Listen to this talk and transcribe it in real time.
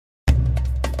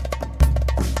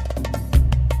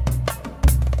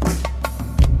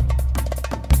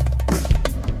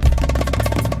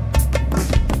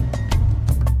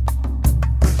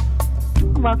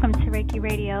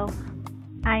Radio.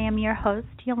 I am your host,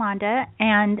 Yolanda,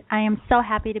 and I am so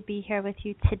happy to be here with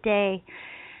you today.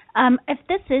 If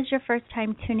this is your first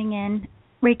time tuning in,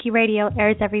 Reiki Radio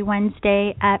airs every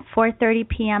Wednesday at 4:30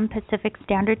 p.m. Pacific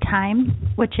Standard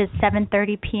Time, which is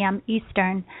 7:30 p.m.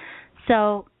 Eastern.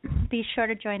 So be sure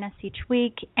to join us each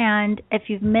week, and if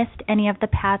you've missed any of the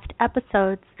past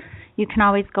episodes, you can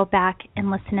always go back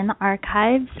and listen in the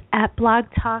archives at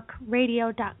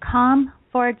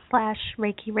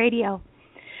blogtalkradio.com/Reiki Radio.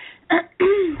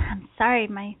 I'm sorry,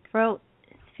 my throat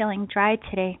is feeling dry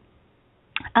today.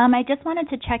 I just wanted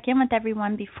to check in with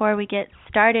everyone before we get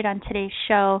started on today's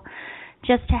show,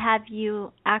 just to have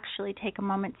you actually take a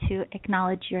moment to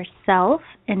acknowledge yourself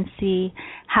and see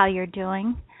how you're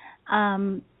doing.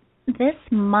 This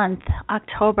month,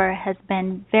 October, has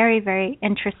been very, very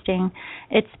interesting.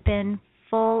 It's been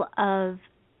full of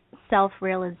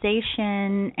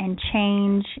self-realization and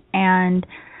change, and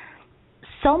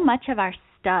so much of our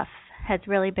stuff has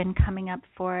really been coming up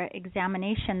for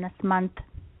examination this month.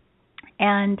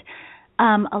 And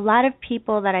a lot of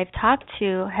people that I've talked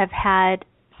to have had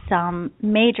some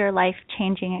major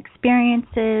life-changing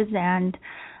experiences, and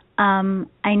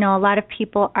I know a lot of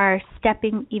people are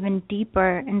stepping even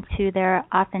deeper into their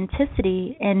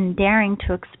authenticity and daring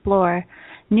to explore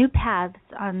new paths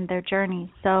on their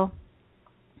journey. So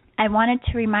I wanted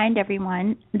to remind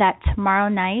everyone that tomorrow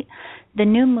night, the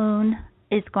new moon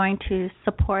is going to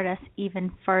support us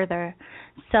even further.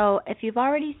 So if you've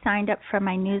already signed up for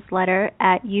my newsletter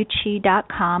at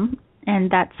yuchi.com,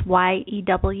 and that's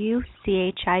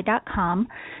YEWCHI.com,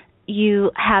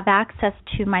 you have access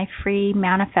to my free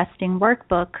manifesting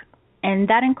workbook, and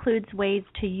that includes ways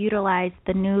to utilize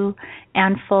the new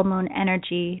and full moon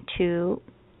energy to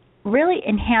really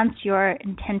enhance your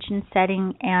intention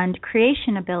setting and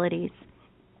creation abilities.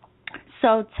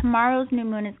 So tomorrow's new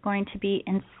moon is going to be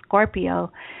in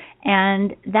Scorpio,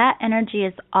 and that energy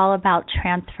is all about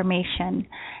transformation.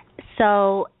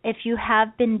 So if you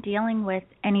have been dealing with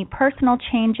any personal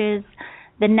changes,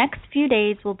 the next few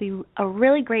days will be a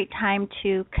really great time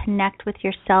to connect with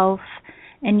yourself,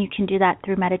 and you can do that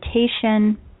through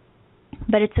meditation.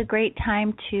 But it's a great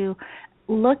time to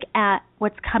look at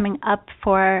what's coming up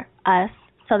for us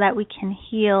so that we can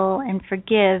heal and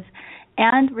forgive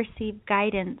and receive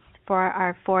guidance for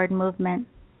our forward movement.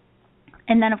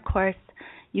 And then, of course,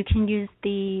 you can use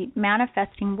the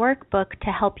manifesting workbook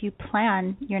to help you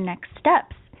plan your next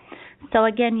steps. So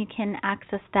again, you can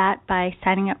access that by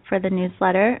signing up for the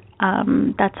newsletter.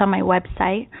 That's on my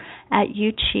website at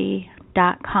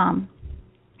yuchi.com.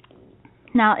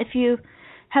 Now, if you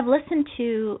have listened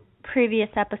to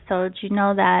previous episodes, you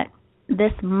know that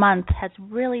this month has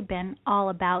really been all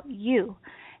about you.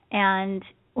 And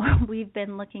we've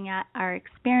been looking at our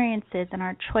experiences and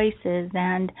our choices,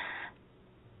 and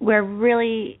we've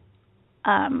really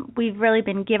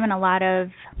been given a lot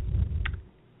of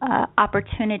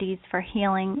opportunities for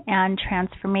healing and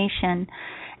transformation.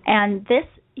 And this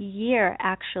year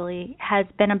actually has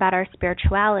been about our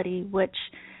spirituality, which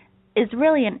is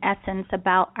really in essence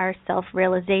about our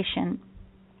self-realization.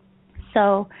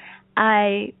 So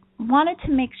I wanted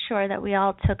to make sure that we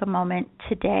all took a moment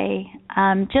today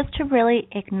just to really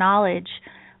acknowledge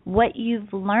what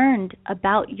you've learned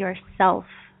about yourself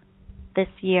this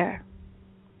year.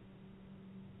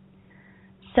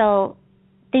 So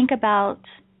think about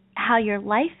how your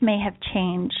life may have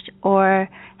changed, or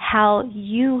how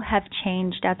you have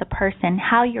changed as a person,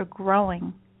 how you're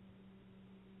growing.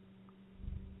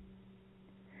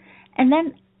 And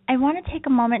then I want to take a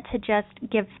moment to just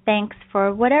give thanks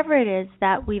for whatever it is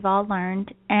that we've all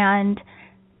learned, and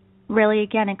really,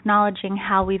 again, acknowledging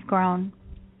how we've grown.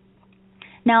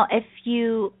 Now, if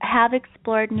you have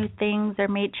explored new things or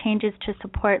made changes to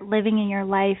support living your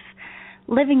life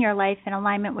in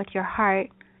alignment with your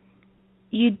heart,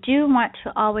 you do want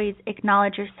to always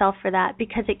acknowledge yourself for that,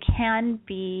 because it can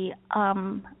be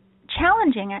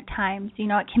challenging at times. You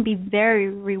know, it can be very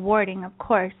rewarding, of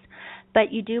course,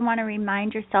 but you do want to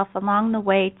remind yourself along the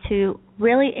way to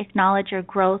really acknowledge your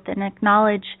growth and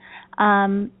acknowledge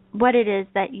what it is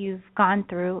that you've gone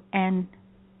through and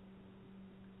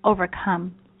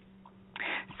overcome.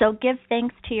 So give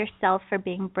thanks to yourself for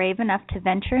being brave enough to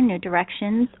venture in new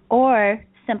directions, or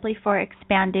simply for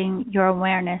expanding your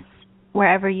awareness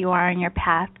wherever you are in your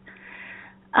path.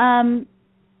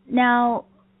 Now,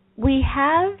 we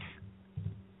have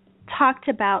talked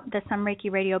about this on Reiki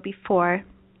Radio before,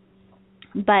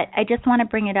 but I just want to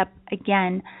bring it up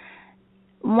again.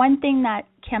 One thing that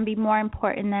can be more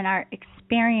important than our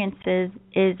experiences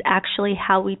is actually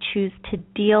how we choose to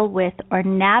deal with or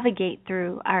navigate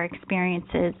through our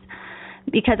experiences,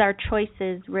 because our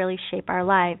choices really shape our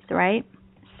lives, right?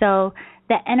 So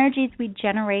The energies we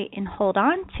generate and hold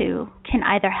on to can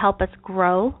either help us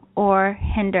grow or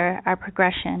hinder our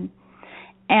progression.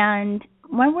 And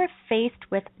when we're faced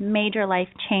with major life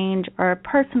change or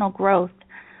personal growth,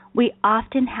 we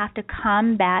often have to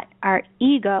combat our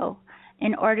ego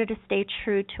in order to stay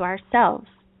true to ourselves.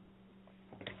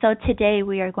 So today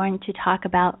we are going to talk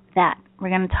about that. We're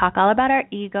going to talk all about our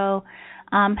ego,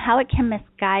 how it can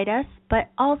misguide us, but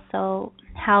also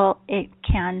how it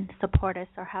can support us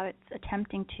or how it's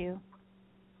attempting to.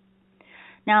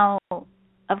 Now,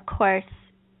 of course,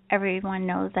 everyone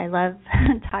knows I love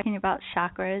talking about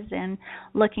chakras and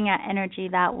looking at energy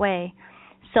that way.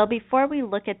 So before we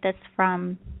look at this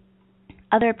from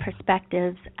other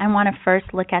perspectives, I want to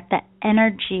first look at the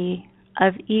energy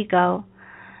of ego.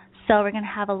 So we're going to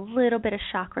have a little bit of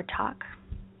chakra talk.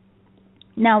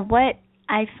 Now, what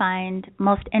I find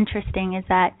most interesting is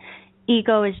that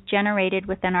ego is generated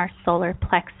within our solar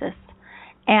plexus.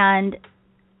 And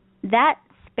that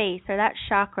space or that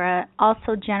chakra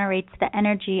also generates the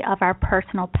energy of our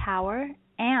personal power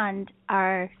and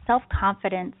our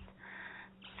self-confidence.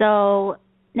 So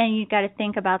then you got to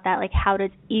think about that, like how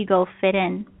does ego fit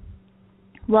in?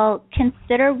 Well,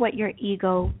 consider what your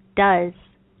ego does.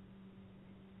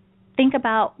 Think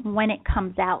about when it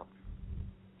comes out.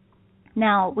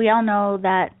 Now, we all know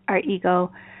that our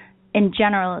ego, in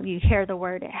general, you hear the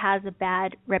word, it has a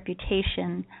bad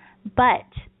reputation, but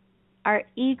our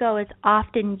ego is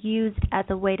often used as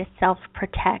a way to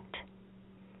self-protect.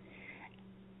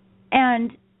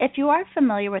 And if you are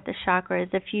familiar with the chakras,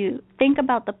 if you think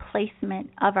about the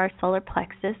placement of our solar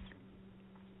plexus,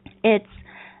 it's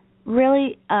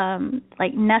really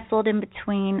like nestled in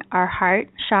between our heart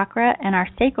chakra and our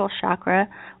sacral chakra,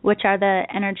 which are the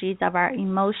energies of our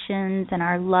emotions and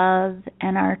our love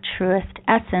and our truest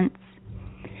essence.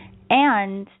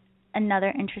 And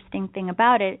another interesting thing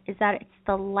about it is that it's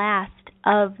the last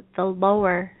of the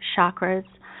lower chakras,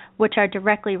 which are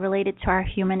directly related to our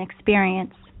human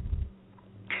experience.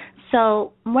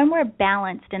 So when we're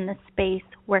balanced in this space,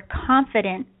 we're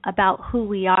confident about who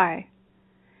we are.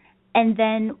 And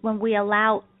then when we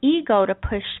allow ego to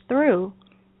push through,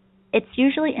 it's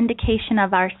usually indication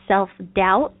of our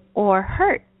self-doubt or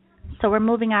hurt. So we're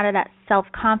moving out of that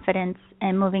self-confidence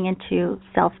and moving into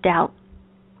self-doubt.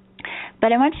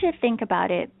 But I want you to think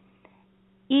about it.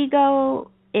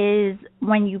 Ego is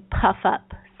when you puff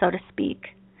up, so to speak.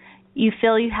 You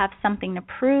feel you have something to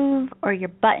prove or your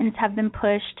buttons have been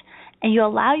pushed, and you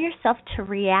allow yourself to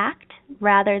react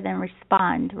rather than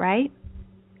respond, right?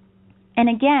 And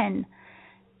again,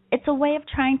 it's a way of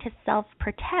trying to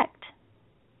self-protect.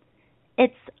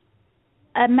 It's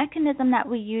a mechanism that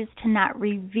we use to not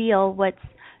reveal what's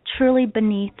truly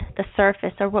beneath the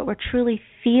surface or what we're truly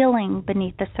feeling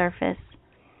beneath the surface.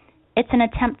 It's an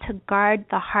attempt to guard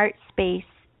the heart space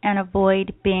and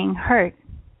avoid being hurt.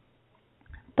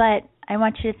 But I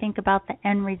want you to think about the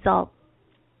end result.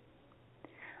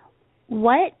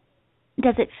 What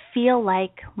does it feel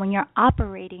like when you're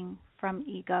operating from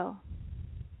ego?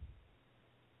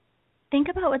 Think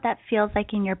about what that feels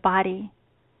like in your body.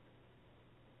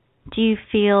 Do you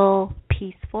feel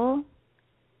peaceful?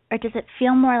 Or does it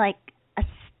feel more like a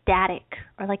static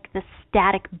or like the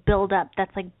static buildup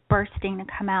that's like bursting to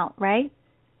come out, right?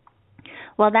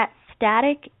 Well, that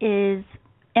static is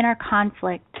inner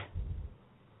conflict.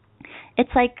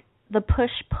 It's like the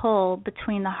push-pull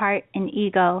between the heart and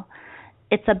ego.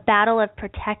 It's a battle of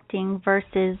protecting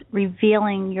versus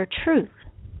revealing your truth.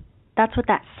 That's what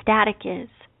that static is.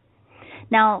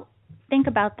 Now, think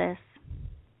about this.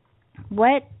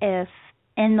 What if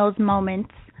in those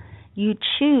moments you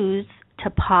choose to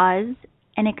pause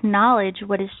and acknowledge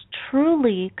what is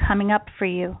truly coming up for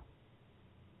you?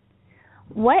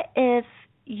 What if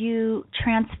you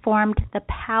transformed the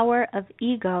power of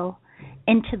ego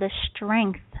into the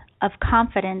strength of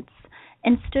confidence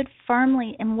and stood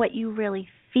firmly in what you really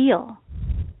feel?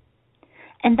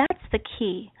 And that's the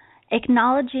key,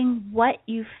 acknowledging what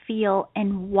you feel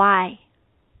and why.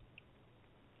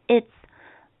 It's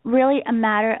really a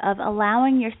matter of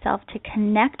allowing yourself to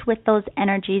connect with those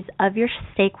energies of your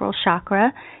sacral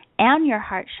chakra and your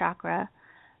heart chakra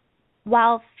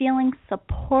while feeling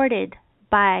supported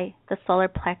by the solar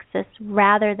plexus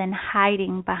rather than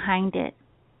hiding behind it.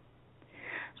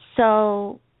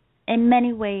 So, in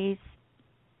many ways,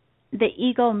 the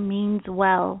ego means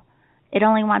well. It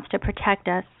only wants to protect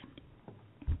us.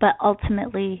 But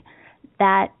ultimately,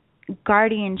 that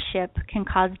guardianship can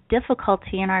cause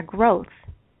difficulty in our growth.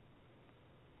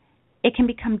 It can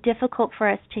become difficult for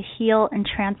us to heal and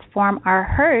transform our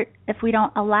hurt if we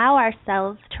don't allow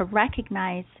ourselves to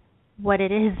recognize what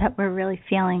it is that we're really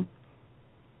feeling.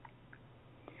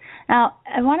 Now,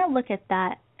 I want to look at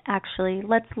that actually.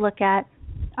 Let's look at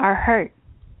our hurt.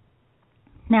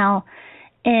 Now,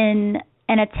 in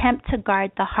an attempt to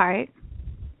guard the heart,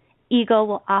 ego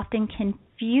will often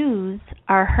confuse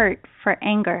our hurt for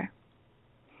anger.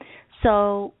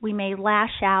 So we may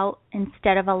lash out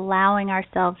instead of allowing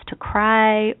ourselves to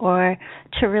cry or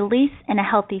to release in a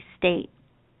healthy state.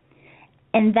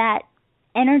 And that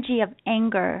energy of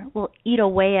anger will eat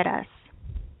away at us.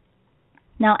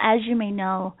 Now, as you may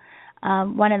know,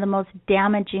 one of the most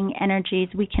damaging energies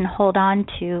we can hold on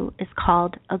to is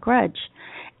called a grudge.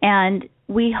 And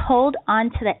we hold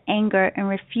on to the anger and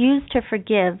refuse to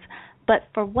forgive, but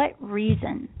for what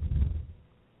reason?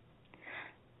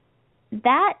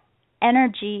 That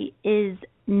energy is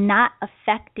not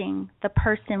affecting the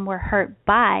person we're hurt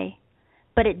by,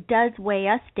 but it does weigh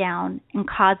us down and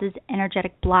causes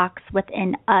energetic blocks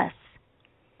within us.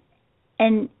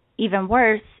 And even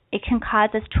worse, it can cause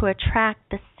us to attract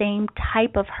the same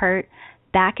type of hurt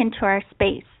back into our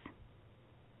space.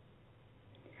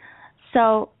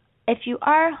 So if you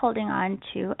are holding on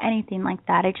to anything like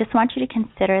that, I just want you to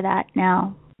consider that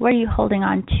now. What are you holding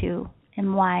on to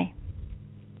and why?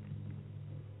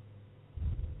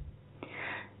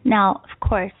 Now, of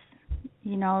course,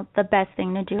 the best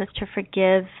thing to do is to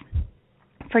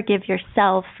forgive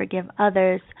yourself, forgive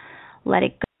others, let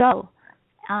it go.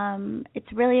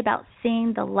 It's really about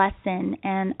seeing the lesson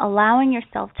and allowing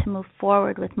yourself to move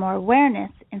forward with more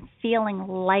awareness and feeling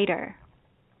lighter.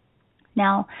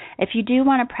 Now, if you do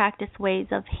want to practice ways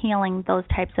of healing those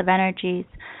types of energies,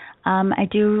 I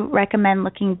do recommend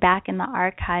looking back in the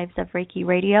archives of Reiki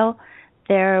Radio.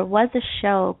 There was a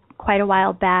show quite a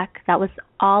while back that was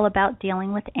all about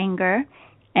dealing with anger,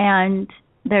 and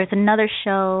there's another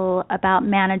show about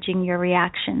managing your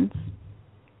reactions.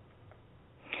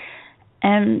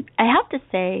 And I have to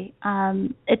say,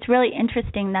 it's really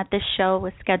interesting that this show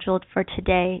was scheduled for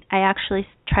today. I actually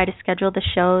try to schedule the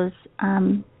shows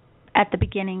at the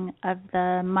beginning of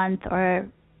the month or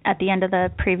at the end of the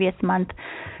previous month.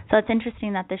 So it's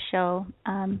interesting that this show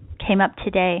came up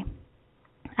today.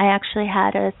 I actually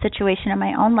had a situation in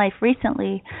my own life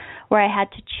recently where I had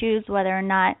to choose whether or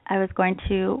not I was going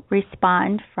to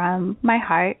respond from my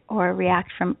heart or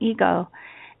react from ego.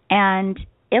 And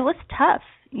it was tough.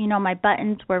 My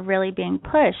buttons were really being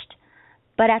pushed.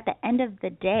 But at the end of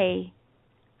the day,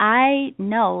 I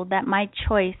know that my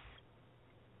choice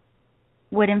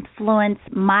would influence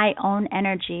my own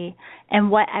energy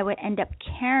and what I would end up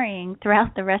carrying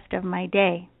throughout the rest of my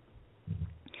day.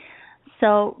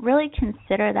 So really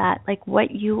consider that, like what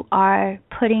you are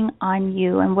putting on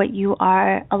you and what you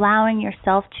are allowing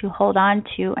yourself to hold on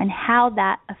to and how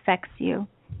that affects you.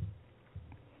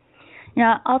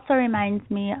 It also reminds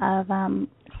me of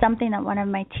something that one of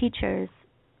my teachers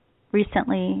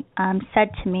recently said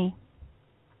to me.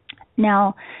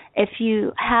 Now, if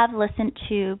you have listened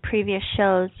to previous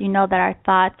shows, you know that our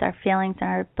thoughts, our feelings, and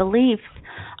our beliefs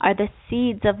are the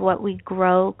seeds of what we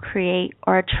grow, create,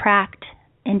 or attract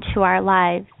into our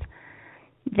lives.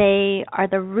 They are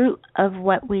the root of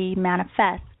what we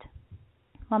manifest.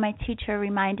 Well, my teacher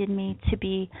reminded me to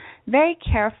be very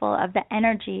careful of the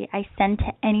energy I send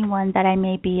to anyone that I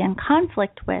may be in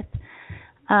conflict with.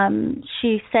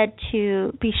 She said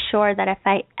to be sure that if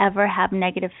I ever have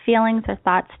negative feelings or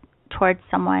thoughts towards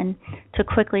someone, to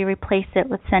quickly replace it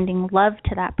with sending love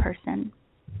to that person.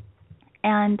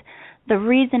 And the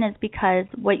reason is because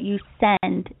what you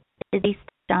send is based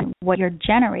on what you're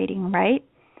generating, right?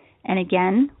 And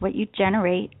again, what you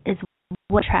generate is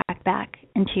what you attract back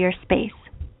into your space.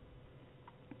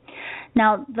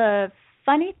 Now, the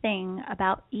funny thing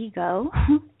about ego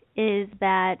is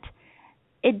that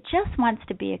it just wants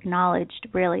to be acknowledged,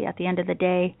 really, at the end of the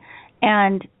day.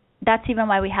 And that's even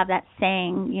why we have that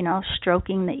saying,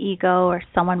 stroking the ego, or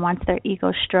someone wants their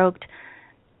ego stroked.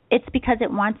 It's because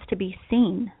it wants to be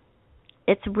seen.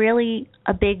 It's really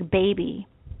a big baby.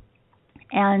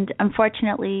 And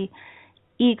unfortunately,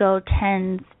 ego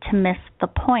tends to miss the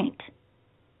point.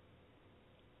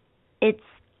 It's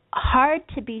hard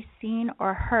to be seen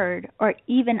or heard or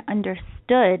even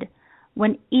understood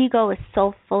when ego is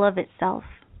so full of itself.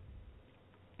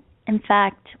 In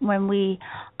fact, when we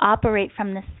operate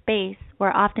from this space,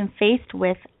 we're often faced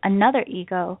with another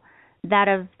ego, that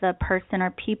of the person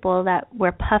or people that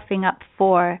we're puffing up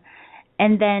for,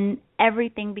 and then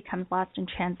everything becomes lost in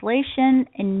translation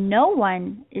and no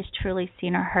one is truly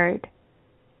seen or heard.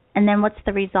 And then what's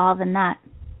the resolve in that?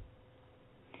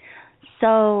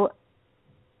 So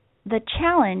the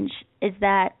challenge is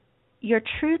that your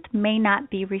truth may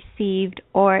not be received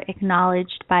or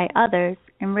acknowledged by others,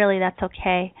 and really that's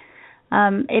okay.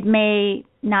 It may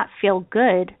not feel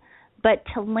good, But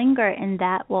to linger in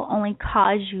that will only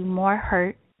cause you more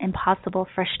hurt and possible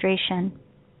frustration.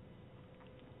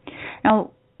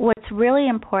 Now, what's really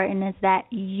important is that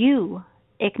you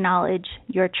acknowledge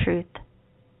your truth.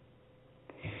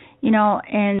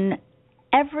 In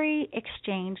every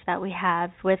exchange that we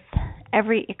have, with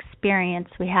every experience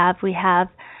we have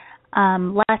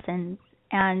lessons,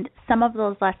 and some of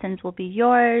those lessons will be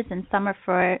yours and some are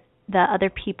for the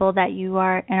other people that you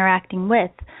are interacting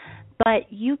with.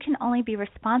 But you can only be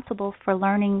responsible for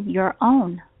learning your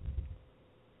own.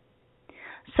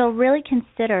 So really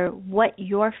consider what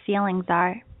your feelings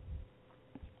are,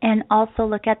 and also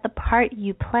look at the part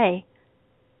you play.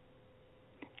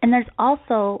 And there's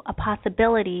also a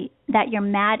possibility that you're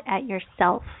mad at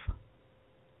yourself.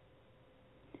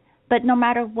 But no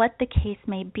matter what the case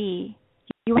may be,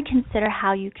 you want to consider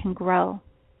how you can grow.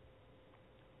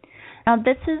 Now,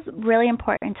 this is really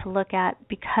important to look at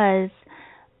because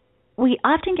we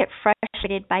often get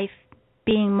frustrated by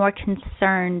being more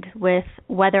concerned with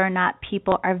whether or not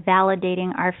people are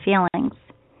validating our feelings.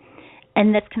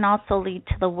 And this can also lead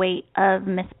to the weight of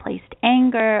misplaced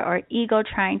anger or ego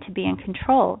trying to be in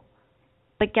control.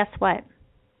 But guess what?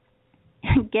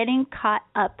 Getting caught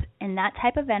up in that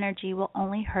type of energy will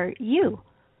only hurt you.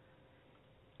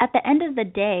 At the end of the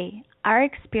day, our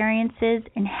experiences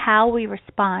and how we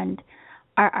respond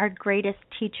are our greatest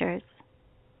teachers.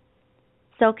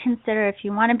 So consider if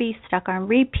you want to be stuck on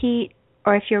repeat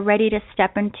or if you're ready to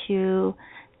step into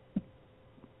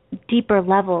deeper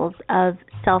levels of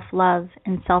self-love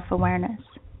and self-awareness.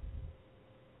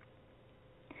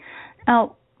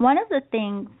 Now, one of the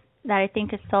things that I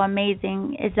think is so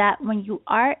amazing is that when you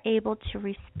are able to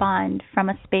respond from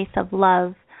a space of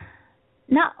love,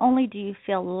 not only do you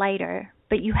feel lighter,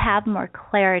 but you have more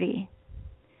clarity.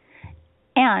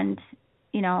 And,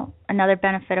 another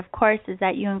benefit, of course, is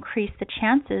that you increase the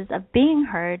chances of being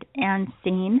heard and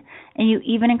seen, and you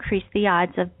even increase the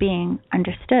odds of being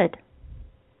understood.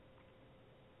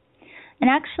 And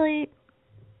actually,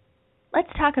 let's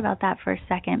talk about that for a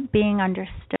second, being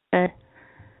understood.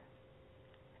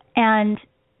 And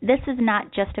this is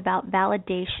not just about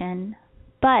validation,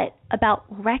 but about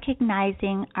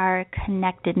recognizing our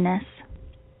connectedness.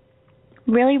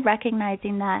 Really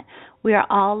recognizing that we are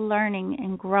all learning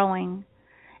and growing,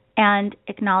 and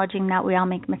acknowledging that we all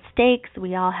make mistakes,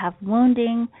 we all have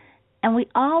wounding, and we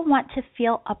all want to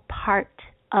feel a part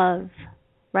of,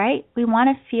 right? We want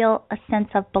to feel a sense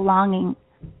of belonging.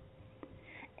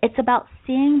 It's about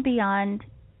seeing beyond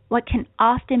what can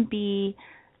often be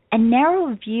a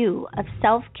narrow view of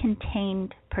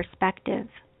self-contained perspective.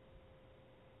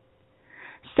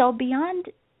 So beyond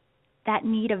that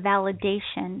need of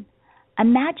validation,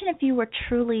 imagine if you were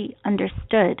truly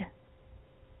understood.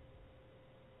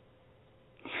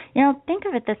 Think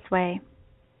of it this way.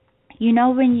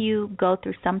 When you go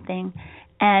through something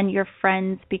and your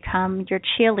friends become your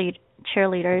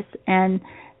cheerleaders, and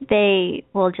they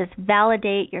will just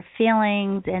validate your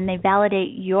feelings and they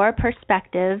validate your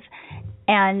perspective,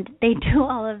 and they do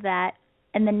all of that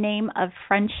in the name of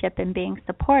friendship and being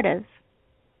supportive.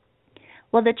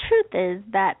 Well, the truth is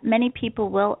that many people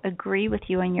will agree with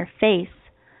you in your face,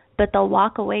 but they'll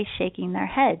walk away shaking their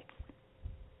heads.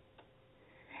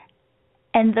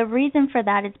 And the reason for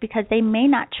that is because they may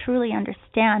not truly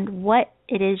understand what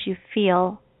it is you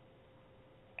feel.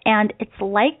 And it's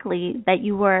likely that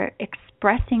you were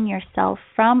expressing yourself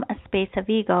from a space of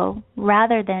ego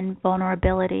rather than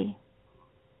vulnerability.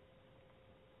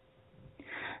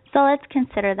 So let's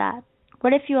consider that.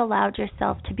 What if you allowed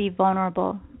yourself to be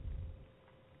vulnerable?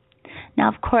 Now,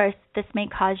 of course, this may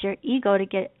cause your ego to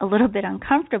get a little bit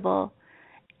uncomfortable,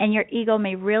 and your ego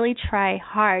may really try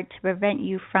hard to prevent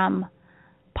you from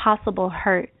possible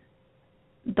hurt.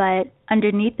 But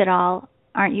underneath it all,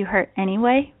 aren't you hurt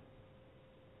anyway?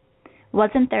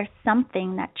 Wasn't there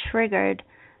something that triggered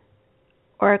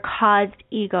or caused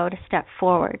ego to step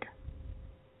forward?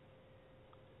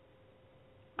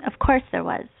 Of course there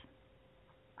was.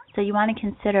 So you want to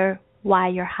consider why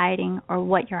you're hiding or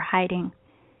what you're hiding.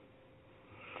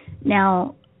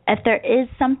 Now, if there is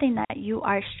something that you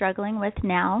are struggling with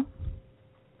now,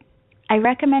 I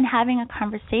recommend having a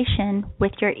conversation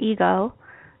with your ego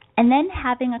and then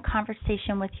having a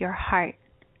conversation with your heart.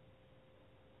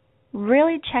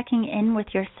 Really checking in with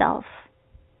yourself.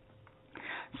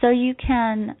 So you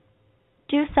can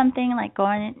do something like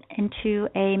going into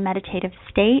a meditative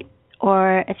state,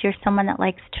 or if you're someone that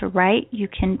likes to write, you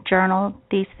can journal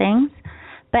these things.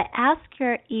 But ask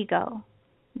your ego,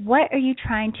 what are you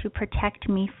trying to protect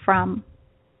me from?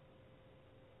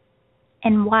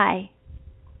 And why?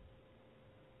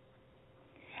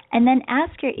 And then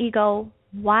ask your ego,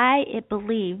 why it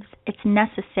believes it's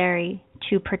necessary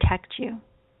to protect you.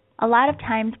 A lot of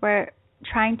times we're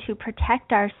trying to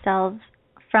protect ourselves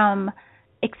from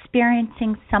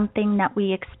experiencing something that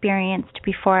we experienced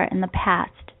before in the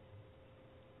past.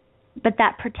 But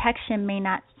that protection may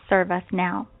not serve us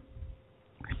now.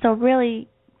 So really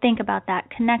think about that.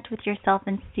 Connect with yourself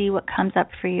and see what comes up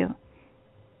for you.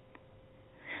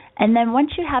 And then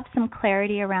once you have some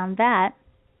clarity around that,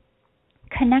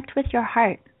 connect with your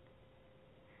heart.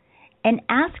 And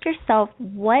ask yourself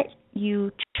what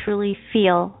you truly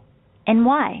feel and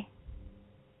why.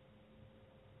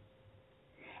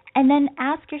 And then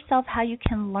ask yourself how you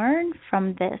can learn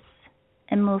from this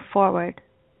and move forward.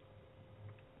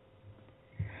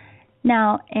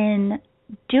 Now, in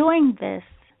doing this,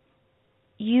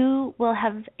 you will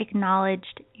have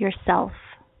acknowledged yourself.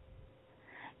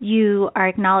 You are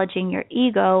acknowledging your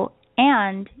ego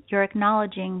and you're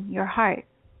acknowledging your heart.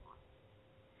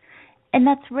 And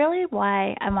that's really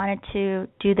why I wanted to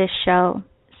do this show,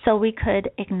 so we could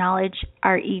acknowledge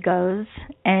our egos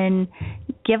and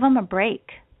give them a break.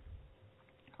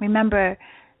 Remember,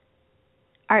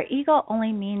 our ego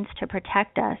only means to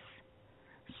protect us,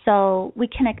 so we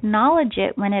can acknowledge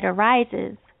it when it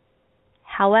arises.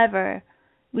 However,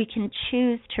 we can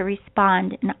choose to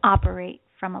respond and operate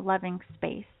from a loving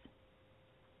space.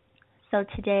 So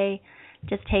today,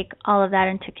 just take all of that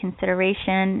into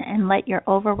consideration and let your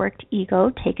overworked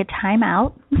ego take a time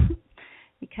out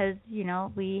because,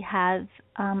 we have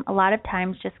a lot of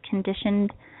times just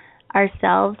conditioned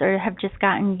ourselves or have just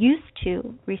gotten used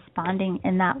to responding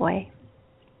in that way.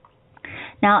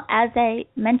 Now, as I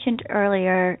mentioned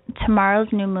earlier, tomorrow's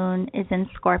new moon is in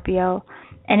Scorpio,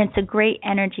 and it's a great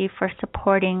energy for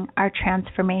supporting our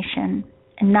transformation.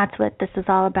 And that's what this is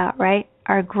all about, right?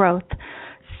 Our growth.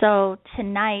 So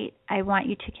tonight, I want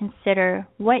you to consider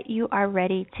what you are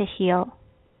ready to heal.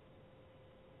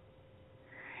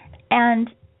 And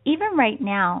even right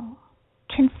now,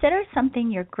 consider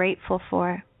something you're grateful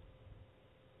for.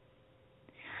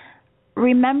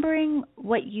 Remembering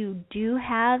what you do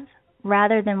have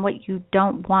rather than what you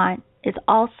don't want is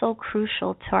also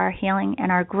crucial to our healing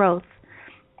and our growth.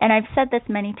 And I've said this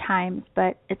many times,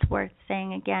 but it's worth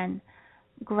saying again.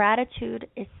 Gratitude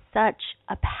is such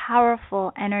a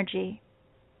powerful energy.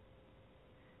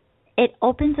 It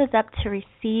opens us up to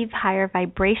receive higher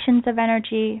vibrations of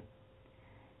energy,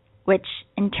 which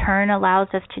in turn allows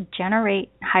us to generate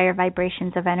higher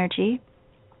vibrations of energy.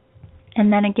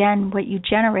 And then again, what you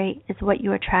generate is what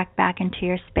you attract back into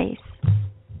your space.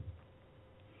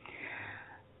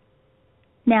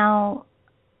 Now,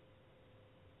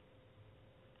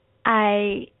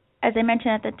 as I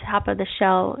mentioned at the top of the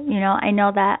show, I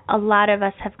know that a lot of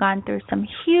us have gone through some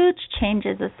huge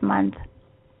changes this month.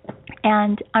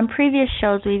 And on previous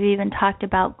shows, we've even talked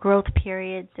about growth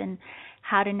periods and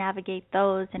how to navigate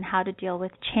those and how to deal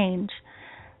with change.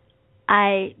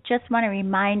 I just want to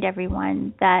remind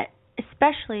everyone that,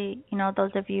 especially,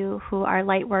 those of you who are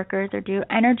light workers or do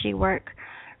energy work,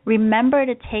 remember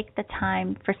to take the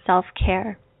time for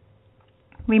self-care.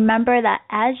 Remember that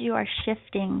as you are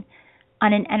shifting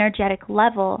on an energetic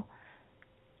level,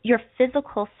 your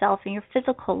physical self and your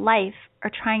physical life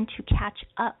are trying to catch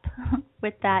up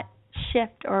with that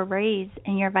shift or raise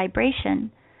in your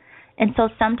vibration. And so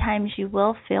sometimes you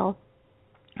will feel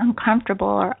uncomfortable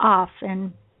or off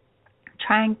and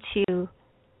trying to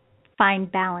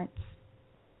find balance.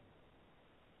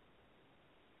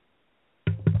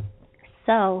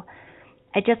 So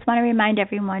I just want to remind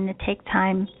everyone to take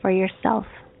time for yourself.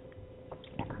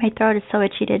 My throat is so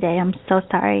itchy today. I'm so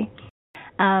sorry.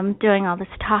 Doing all this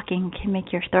talking can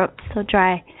make your throat so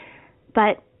dry.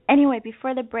 But anyway,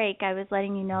 before the break, I was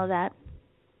letting you know that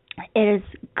it is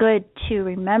good to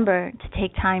remember to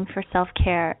take time for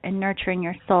self-care and nurturing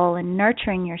your soul and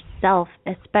nurturing yourself,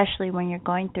 especially when you're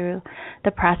going through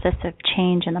the process of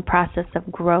change and the process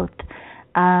of growth.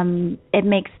 It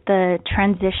makes the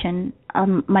transition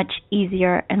much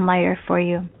easier and lighter for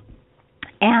you.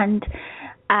 And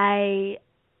I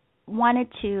wanted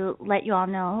to let you all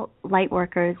know, light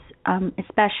workers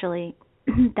especially,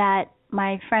 that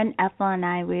my friend Ethel and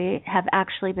I, we have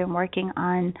actually been working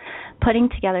on putting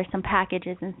together some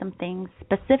packages and some things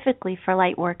specifically for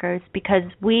light workers, because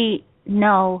we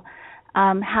know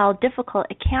how difficult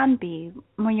it can be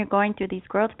when you're going through these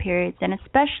growth periods, and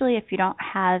especially if you don't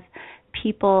have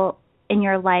people in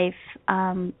your life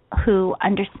who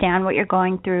understand what you're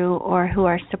going through or who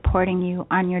are supporting you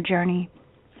on your journey.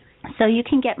 So you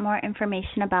can get more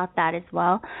information about that as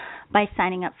well by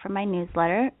signing up for my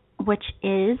newsletter, which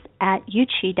is at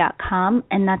yewchi.com,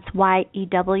 and that's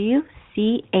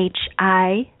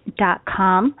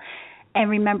YEWCHI.com. And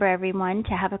remember, everyone, to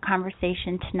have a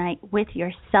conversation tonight with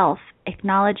yourself,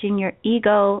 acknowledging your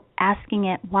ego, asking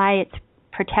it why it's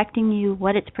protecting you,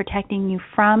 what it's protecting you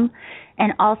from,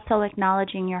 and also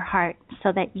acknowledging your heart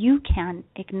so that you can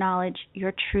acknowledge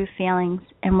your true feelings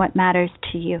and what matters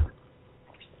to you.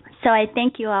 So I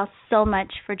thank you all so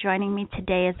much for joining me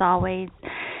today, as always.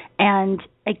 And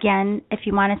again, if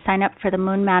you want to sign up for the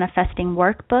Moon Manifesting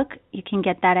Workbook, you can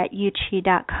get that at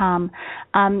yuqi.com.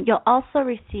 You'll also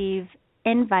receive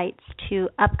invites to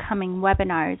upcoming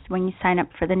webinars when you sign up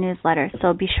for the newsletter,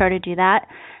 so be sure to do that.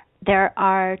 There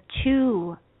are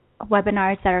 2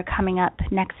 webinars that are coming up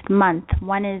next month.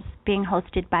 One is being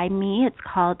hosted by me. It's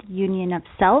called Union of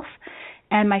Self.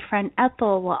 And my friend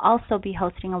Ethel will also be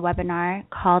hosting a webinar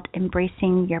called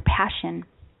Embracing Your Passion.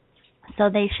 So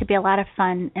they should be a lot of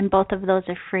fun, and both of those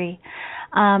are free.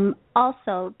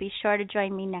 Also, be sure to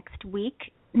join me next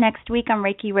week. Next week on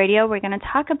Reiki Radio, we're going to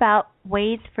talk about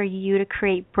ways for you to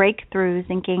create breakthroughs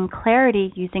and gain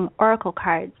clarity using oracle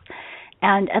cards.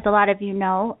 And as a lot of you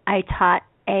know, I taught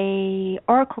a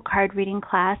oracle card reading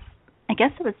class, I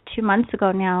guess it was 2 months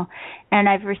ago now, and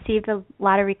I've received a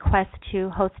lot of requests to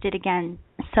host it again.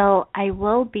 So I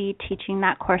will be teaching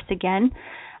that course again,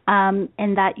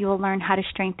 and that you will learn how to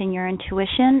strengthen your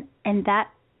intuition, and that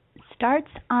starts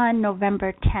on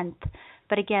November 10th.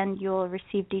 But again, you'll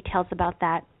receive details about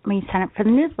that when you sign up for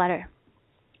the newsletter.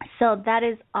 So that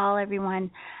is all,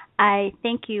 everyone. I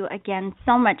thank you again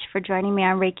so much for joining me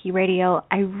on Reiki Radio.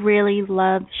 I really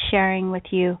love sharing with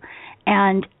you,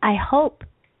 and I hope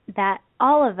that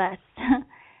all of us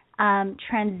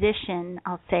transition,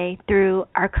 I'll say, through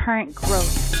our current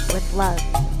growth with love.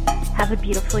 Have a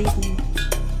beautiful evening.